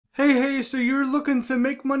Hey, so you're looking to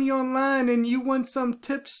make money online and you want some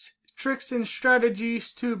tips, tricks, and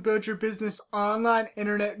strategies to build your business online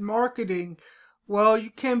internet marketing. Well,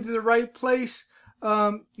 you came to the right place.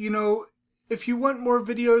 If you want more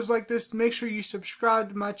videos like this, make sure you subscribe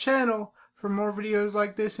to my channel for more videos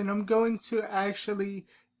like this. And I'm going to actually,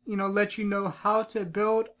 let you know how to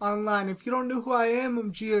build online. If you don't know who I am,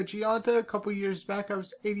 I'm Gio Gianta. A couple years back, I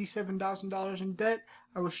was $87,000 in debt.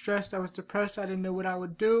 I was stressed, I was depressed, I didn't know what I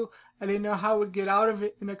would do, I didn't know how I would get out of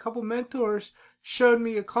it, and a couple mentors showed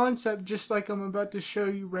me a concept just like I'm about to show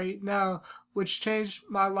you right now, which changed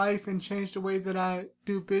my life and changed the way that I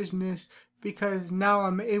do business, because now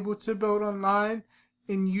I'm able to build online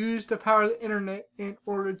and use the power of the internet in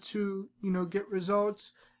order to, get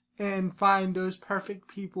results and find those perfect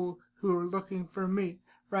people who are looking for me,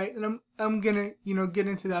 right? And I'm gonna, get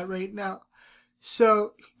into that right now.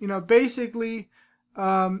 So, basically,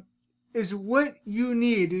 is what you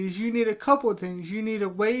need is you need a couple things. You need a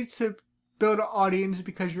way to build an audience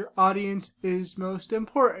because your audience is most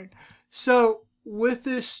important. So with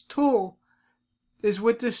this tool,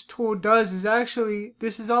 what this tool does is actually,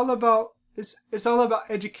 this is all about, it's all about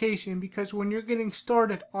education, because when you're getting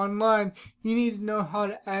started online, you need to know how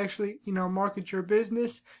to actually, market your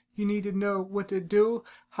business. You need to know what to do,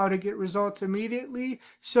 how to get results immediately.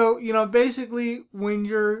 So, basically when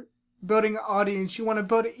you're building an audience, you want to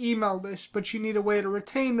build an email list, but you need a way to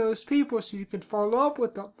retain those people so you can follow up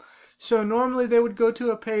with them. So normally they would go to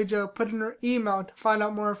a page, put in their email to find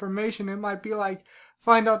out more information. It might be like,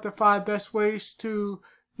 find out the 5 best ways to,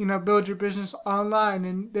 build your business online,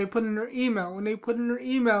 and they put in their email. When they put in their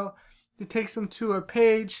email, it takes them to a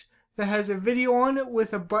page that has a video on it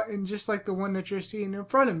with a button just like the one that you're seeing in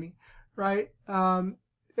front of me, right? And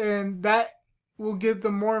that will give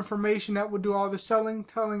them more information, that will do all the selling,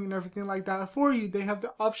 telling, and everything like that for you. They have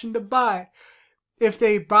the option to buy. If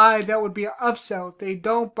they buy, that would be an upsell. If they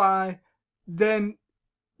don't buy, then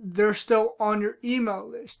they're still on your email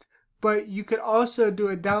list. But you could also do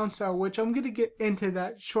a downsell, which I'm going to get into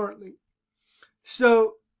that shortly.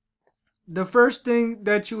 So the first thing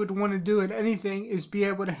that you would want to do in anything is be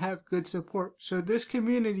able to have good support. So this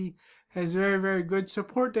community has very, very good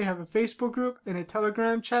support. They have a Facebook group and a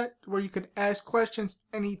Telegram chat where you can ask questions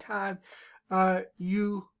anytime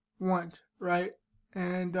you want, right?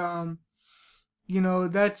 And that's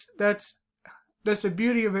the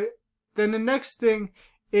beauty of it. Then the next thing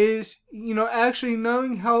is, actually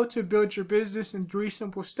knowing how to build your business in 3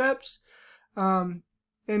 simple steps. And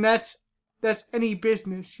that's any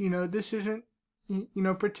business. This isn't,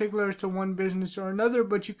 particular to one business or another,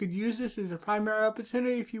 but you could use this as a primary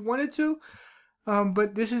opportunity if you wanted to.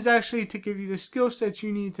 But this is actually to give you the skill sets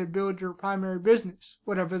you need to build your primary business,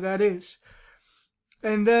 whatever that is.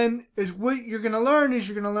 And then what you're going to learn is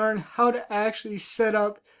you're going to learn how to actually set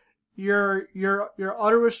up your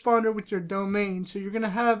autoresponder with your domain. So you're going to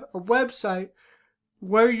have a website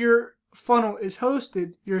where your funnel is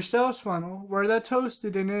hosted, your sales funnel, where that's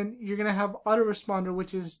hosted, and then you're going to have autoresponder,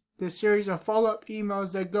 which is the series of follow-up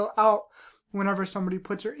emails that go out whenever somebody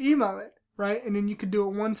puts their email in, right? And then you could do a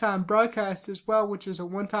one-time broadcast as well, which is a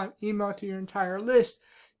one-time email to your entire list.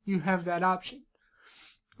 You have that option,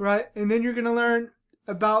 right? And then you're going to learn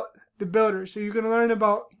about the builder. So you're going to learn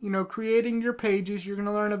about, creating your pages. You're going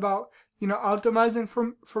to learn about, optimizing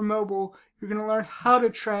for mobile. You're going to learn how to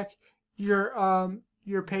track your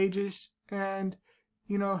pages, and,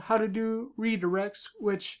 how to do redirects,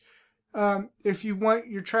 which, if you want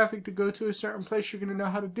your traffic to go to a certain place, you're going to know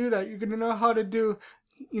how to do that. You're going to know how to do,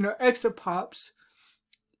 exit pops,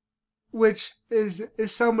 which is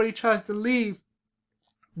if somebody tries to leave,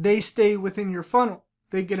 they stay within your funnel.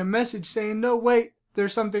 They get a message saying, no, wait,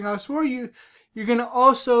 there's something else for you. You're going to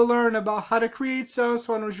also learn about how to create sales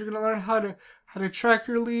funnels. You're going to learn how to track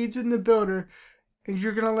your leads in the builder. And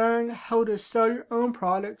you're going to learn how to sell your own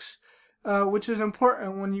products, which is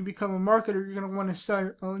important when you become a marketer. You're going to want to sell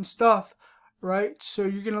your own stuff, right? So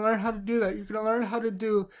you're going to learn how to do that. You're going to learn how to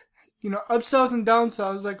do, upsells and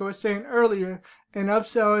downsells, like I was saying earlier. An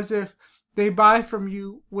upsell is if they buy from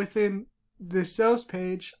you within the sales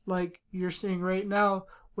page, like you're seeing right now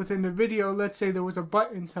within the video. Let's say there was a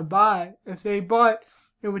button to buy. If they bought,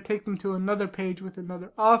 it would take them to another page with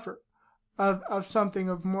another offer of something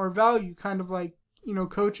of more value, kind of like,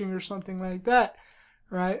 coaching or something like that,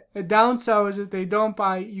 right? A downsell is if they don't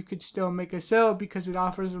buy, you could still make a sale because it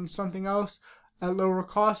offers them something else at lower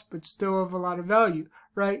cost, but still of a lot of value,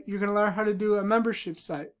 right? You're going to learn how to do a membership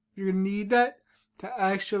site. You're going to need that to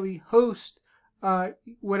actually host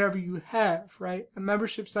whatever you have, right? A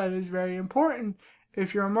membership site is very important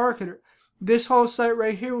if you're a marketer. This whole site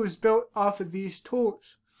right here was built off of these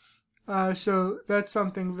tools. So that's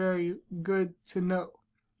something very good to know,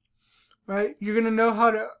 right? You're going to know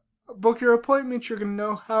how to book your appointments. You're going to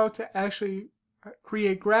know how to actually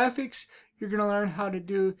create graphics. You're going to learn how to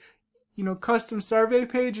do, custom survey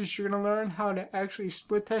pages. You're going to learn how to actually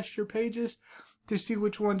split test your pages to see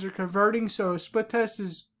which ones are converting. So a split test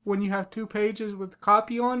is when you have 2 pages with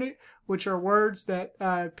copy on it, which are words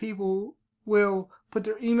that people will put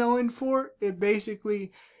their email in for. It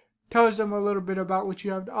basically tells them a little bit about what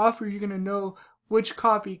you have to offer. You're going to know which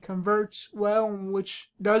copy converts well and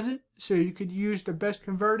which doesn't, so you could use the best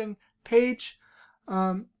converting page.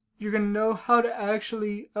 You're going to know how to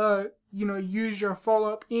actually use your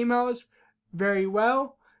follow-up emails very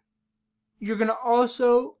well. You're going to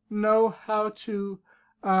also know how to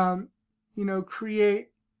create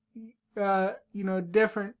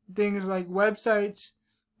different things like websites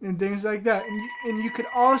and things like that. And you could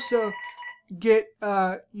also get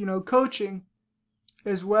coaching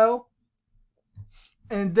as well.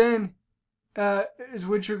 And then is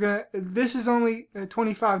what you're gonna. This is only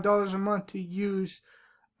 $25 a month to use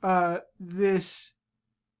this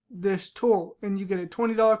tool, and you get a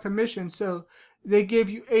 $20 commission. So they give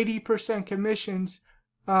you 80% commissions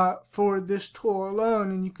for this tool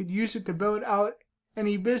alone, and you could use it to build out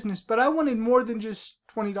any business. But I wanted more than just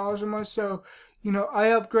 $20 a month, so I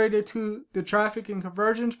upgraded to the traffic and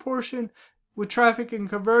conversions portion. With traffic and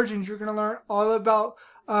conversions, you're going to learn all about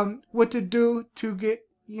what to do to get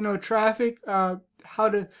traffic, how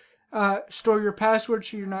to store your password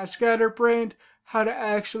so you're not scatterbrained, how to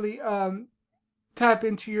actually tap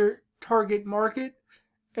into your target market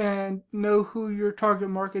and know who your target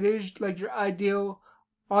market is, like your ideal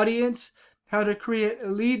audience, how to create a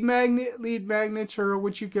lead magnet. Lead magnets are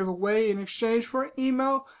what you give away in exchange for an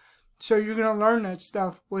email. So you're going to learn that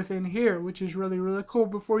stuff within here, which is really, really cool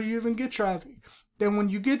before you even get traffic. Then when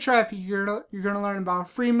you get traffic, you're going to learn about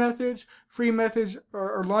free methods. Free methods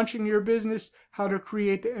are launching your business, how to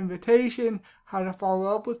create the invitation, how to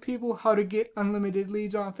follow up with people, how to get unlimited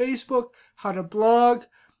leads on Facebook, how to blog,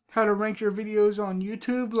 how to rank your videos on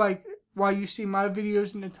YouTube, like why you see my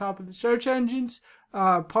videos in the top of the search engines.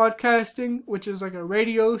 Podcasting, which is like a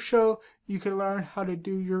radio show. You can learn how to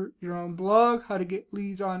do your own blog, how to get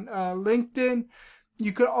leads on LinkedIn.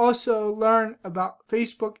 You could also learn about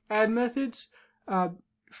Facebook ad methods,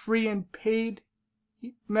 free and paid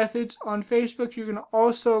methods on Facebook. You're going to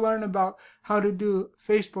also learn about how to do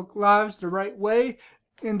Facebook Lives the right way.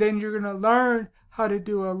 And then you're going to learn how to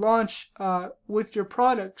do a launch with your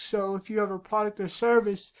product. So if you have a product or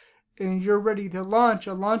service and you're ready to launch,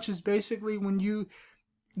 a launch is basically when you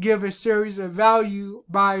give a series of value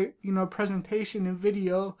by presentation and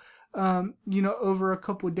video over a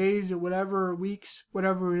couple of days or whatever, or weeks,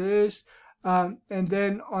 whatever it is, and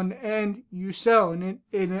then on the end you sell, and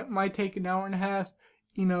it might take an hour and a half.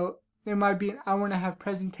 It might be an hour and a half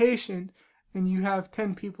presentation, and you have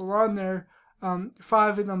 10 people on there.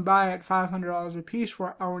 5 of them buy at $500 a piece for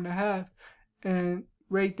an hour and a half, and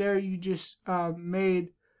right there you just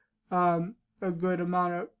made a good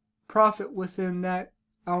amount of profit within that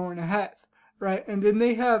hour and a half, right? And then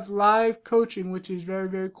they have live coaching, which is very,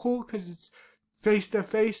 very cool because it's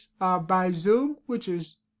face-to-face by Zoom, which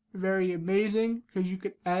is very amazing because you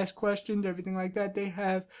could ask questions, everything like that. They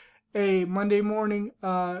have a Monday morning,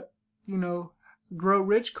 Grow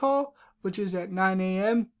Rich call, which is at 9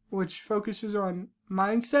 a.m., which focuses on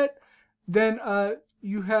mindset. Then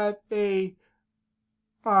you have a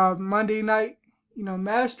Monday night,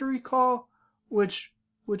 mastery call, which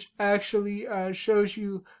actually shows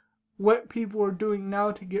you what people are doing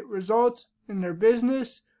now to get results in their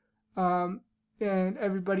business. And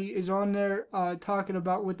everybody is on there talking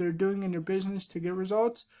about what they're doing in their business to get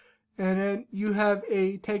results. And then you have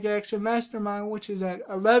a Take Action Mastermind, which is at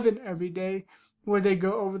 11 every day, where they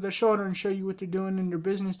go over their shoulder and show you what they're doing in their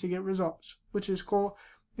business to get results, which is cool.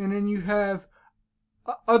 And then you have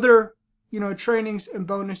other, trainings and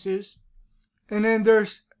bonuses. And then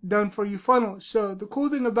there's done for you funnels. So the cool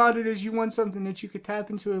thing about it is you want something that you could tap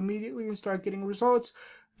into immediately and start getting results.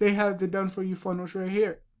 They have the done for you funnels right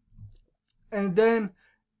here. And then,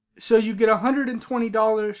 so you get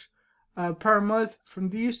 $120 per month from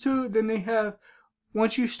these two. Then they have,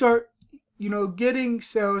 once you start, getting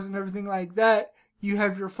sales and everything like that, you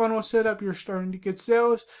have your funnel set up, you're starting to get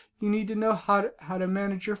sales. You need to know how to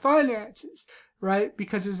manage your finances, right?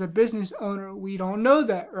 Because as a business owner, we don't know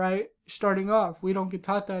that, right? Starting off, we don't get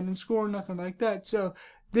taught that in school or nothing like that. So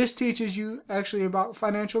this teaches you actually about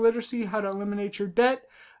financial literacy, how to eliminate your debt.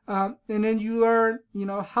 And then you learn,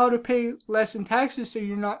 how to pay less in taxes so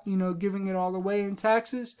you're not, giving it all away in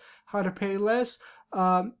taxes, how to pay less,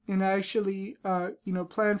 and actually,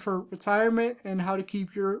 plan for retirement and how to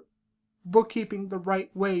keep your bookkeeping the right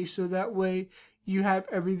way, so that way you have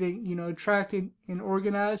everything, you know, tracked and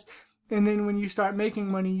organized. And then when you start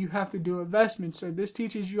making money, you have to do investments. So this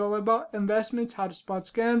teaches you all about investments, how to spot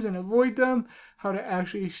scams and avoid them, how to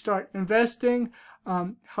actually start investing,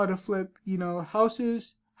 how to flip, you know,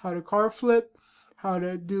 houses, how to car flip, how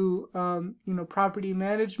to do, you know, property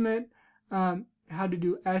management, how to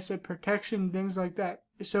do asset protection, things like that.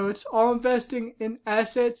 So it's all investing in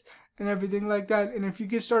assets and everything like that. And if you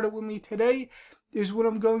get started with me today, is what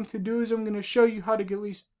I'm going to do is I'm going to show you how to get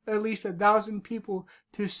at least 1,000 people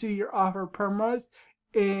to see your offer per month.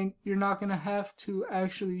 And you're not going to have to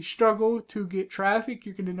actually struggle to get traffic.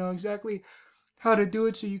 You're going to know exactly how to do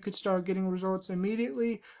it so you could start getting results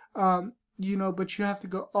immediately. You know, but you have to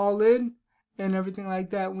go all in and everything like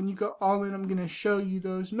that. When you go all in, I'm going to show you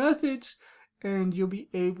those methods and you'll be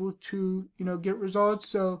able to, you know, get results.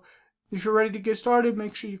 So if you're ready to get started,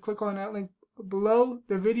 make sure you click on that link below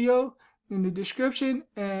the video in the description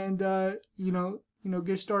and, you know,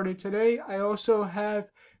 get started today. I also have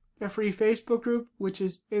a free Facebook group, which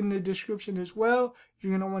is in the description as well.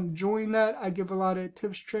 You're going to want to join that. I give a lot of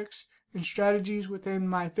tips, tricks, and strategies within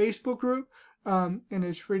my Facebook group, and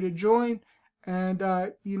it's free to join. And,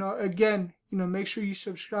 you know, again, you know, make sure you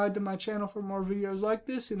subscribe to my channel for more videos like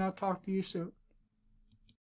this, and I'll talk to you soon.